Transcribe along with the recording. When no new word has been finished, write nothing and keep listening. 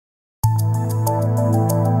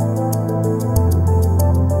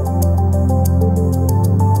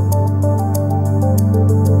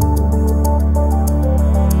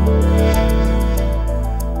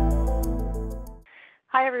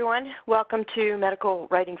everyone. Welcome to Medical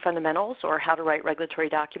Writing Fundamentals, or How to Write Regulatory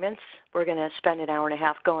Documents. We're going to spend an hour and a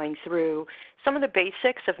half going through some of the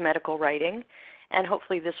basics of medical writing, and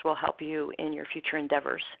hopefully this will help you in your future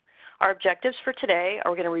endeavors. Our objectives for today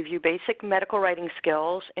are we're going to review basic medical writing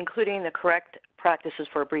skills, including the correct practices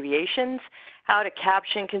for abbreviations, how to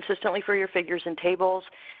caption consistently for your figures and tables,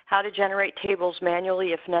 how to generate tables manually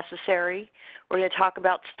if necessary. We're going to talk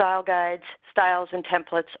about style guides, styles, and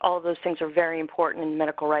templates. All of those things are very important in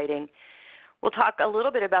medical writing. We'll talk a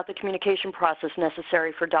little bit about the communication process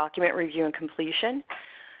necessary for document review and completion.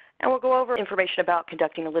 And we'll go over information about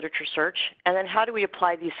conducting a literature search, and then how do we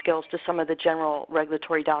apply these skills to some of the general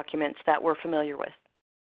regulatory documents that we're familiar with.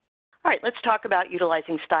 All right, let's talk about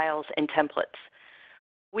utilizing styles and templates.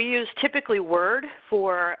 We use typically Word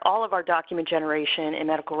for all of our document generation in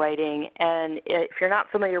medical writing, and if you're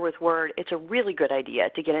not familiar with Word, it's a really good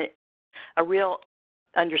idea to get a real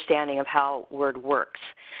understanding of how Word works.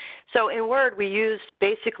 So in Word, we use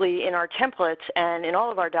basically in our templates and in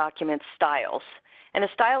all of our documents styles. And a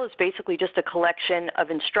style is basically just a collection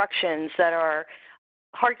of instructions that are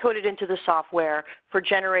hard-coded into the software for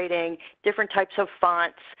generating different types of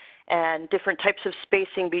fonts and different types of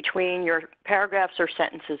spacing between your paragraphs or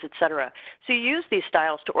sentences, etc. So you use these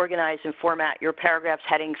styles to organize and format your paragraphs,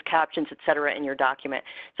 headings, captions, etc. in your document.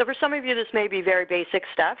 So for some of you, this may be very basic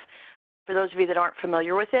stuff. For those of you that aren't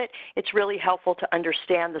familiar with it, it's really helpful to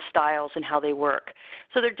understand the styles and how they work.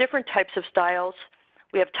 So there are different types of styles.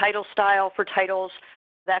 We have title style for titles.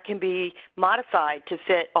 That can be modified to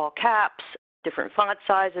fit all caps, different font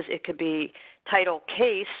sizes. It could be title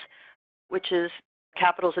case, which is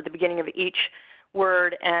capitals at the beginning of each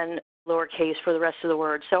word and lowercase for the rest of the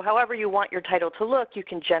word. So however you want your title to look, you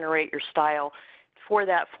can generate your style for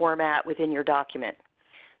that format within your document.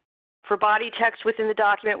 For body text within the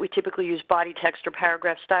document, we typically use body text or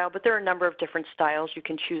paragraph style, but there are a number of different styles you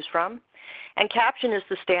can choose from. And caption is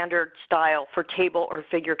the standard style for table or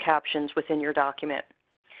figure captions within your document.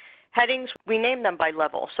 Headings, we name them by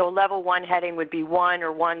level. So a level 1 heading would be 1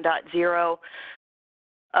 or 1.0.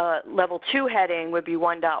 A level 2 heading would be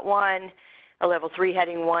 1.1. A level 3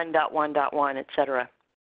 heading 1.1.1, etc.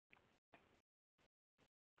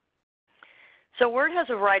 So Word has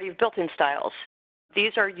a variety of built-in styles.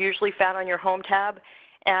 These are usually found on your Home tab.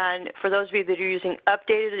 And for those of you that are using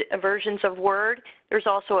updated versions of Word, there's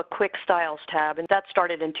also a Quick Styles tab, and that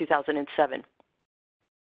started in 2007.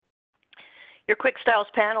 Your Quick Styles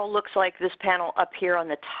panel looks like this panel up here on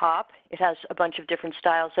the top. It has a bunch of different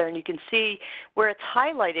styles there, and you can see where it's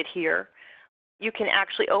highlighted here. You can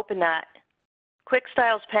actually open that Quick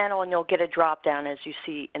Styles panel, and you'll get a drop-down as you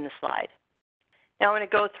see in the slide. Now I'm going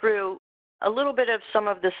to go through a little bit of some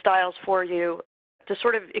of the styles for you to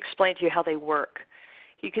sort of explain to you how they work.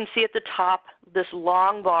 You can see at the top, this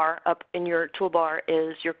long bar up in your toolbar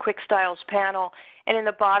is your Quick Styles panel, and in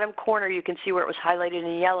the bottom corner you can see where it was highlighted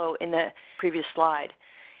in yellow in the previous slide.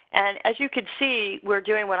 And as you can see, we're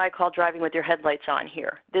doing what I call driving with your headlights on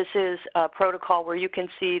here. This is a protocol where you can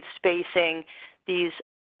see spacing, these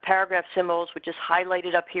paragraph symbols, which is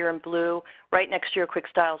highlighted up here in blue. Right next to your Quick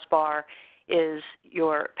Styles bar is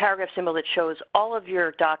your paragraph symbol that shows all of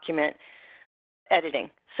your document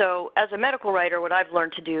editing. So as a medical writer, what I've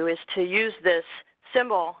learned to do is to use this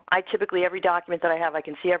symbol. I typically, every document that I have, I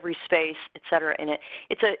can see every space, etc. in it.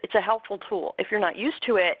 It's a helpful tool. If you're not used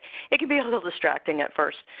to it, it can be a little distracting at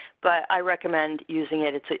first, but I recommend using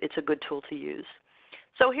it. It's a good tool to use.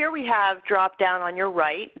 So here we have drop down on your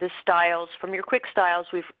right, the styles. From your Quick Styles,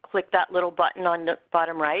 we've clicked that little button on the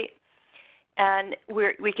bottom right, and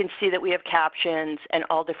we can see that we have captions and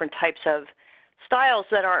all different types of styles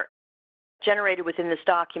that are generated within this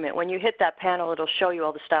document. When you hit that panel, it'll show you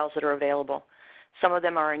all the styles that are available. Some of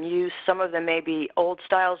them are in use. Some of them may be old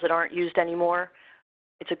styles that aren't used anymore.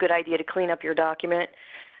 It's a good idea to clean up your document.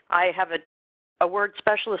 I have a word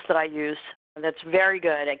specialist that I use that's very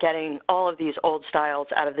good at getting all of these old styles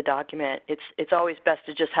out of the document. It's always best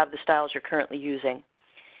to just have the styles you're currently using.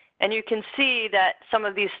 And you can see that some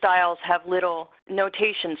of these styles have little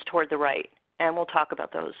notations toward the right, and we'll talk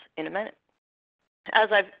about those in a minute. As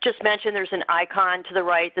I've just mentioned, there's an icon to the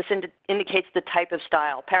right. This indicates the type of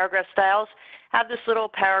style. Paragraph styles have this little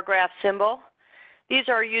paragraph symbol. These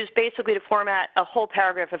are used basically to format a whole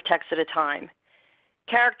paragraph of text at a time.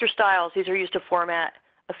 Character styles, these are used to format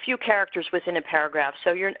a few characters within a paragraph.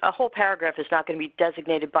 So a whole paragraph is not going to be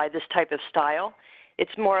designated by this type of style.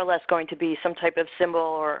 It's more or less going to be some type of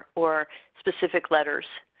symbol or specific letters.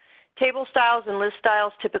 Table styles and list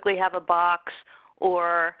styles typically have a box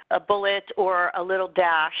or a bullet or a little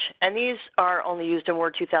dash, and these are only used in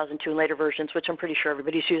Word 2002 and later versions, which I'm pretty sure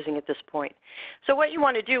everybody's using at this point. So what you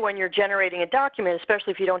want to do when you're generating a document,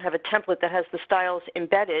 especially if you don't have a template that has the styles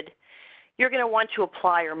embedded, you're going to want to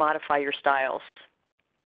apply or modify your styles.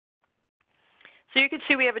 So you can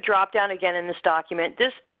see we have a drop-down again in this document.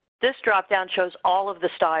 This drop-down shows all of the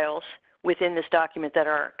styles within this document that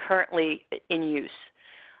are currently in use.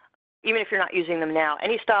 Even if you're not using them now,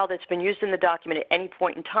 any style that's been used in the document at any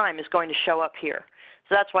point in time is going to show up here.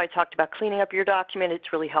 So that's why I talked about cleaning up your document.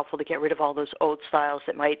 It's really helpful to get rid of all those old styles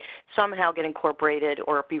that might somehow get incorporated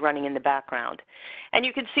or be running in the background. And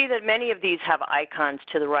you can see that many of these have icons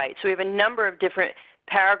to the right. So we have a number of different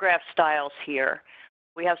paragraph styles here.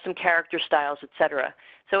 We have some character styles, etc.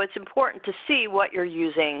 So it's important to see what you're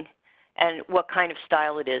using and what kind of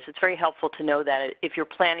style it is. It's very helpful to know that if you're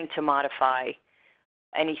planning to modify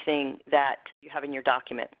anything that you have in your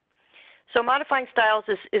document. So modifying styles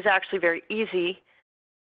is actually very easy,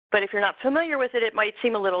 but if you're not familiar with it, it might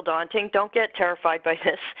seem a little daunting. Don't get terrified by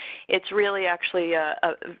this. It's really actually a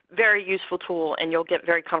very useful tool, and you'll get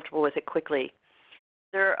very comfortable with it quickly.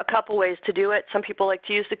 There are a couple ways to do it. Some people like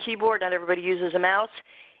to use the keyboard. Not everybody uses a mouse.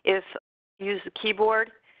 If you use the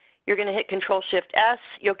keyboard, you're going to hit Control-Shift-S.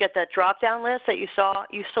 You'll get that drop-down list that you saw.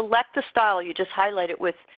 You select the style. You just highlight it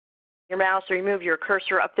with your mouse, or you move your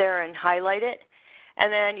cursor up there and highlight it.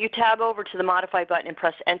 And then you tab over to the Modify button and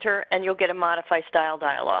press Enter, and you'll get a Modify Style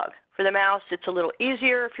dialog. For the mouse, it's a little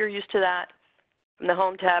easier if you're used to that. From the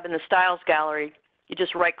Home tab in the Styles gallery, you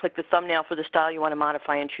just right-click the thumbnail for the style you want to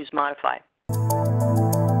modify and choose Modify.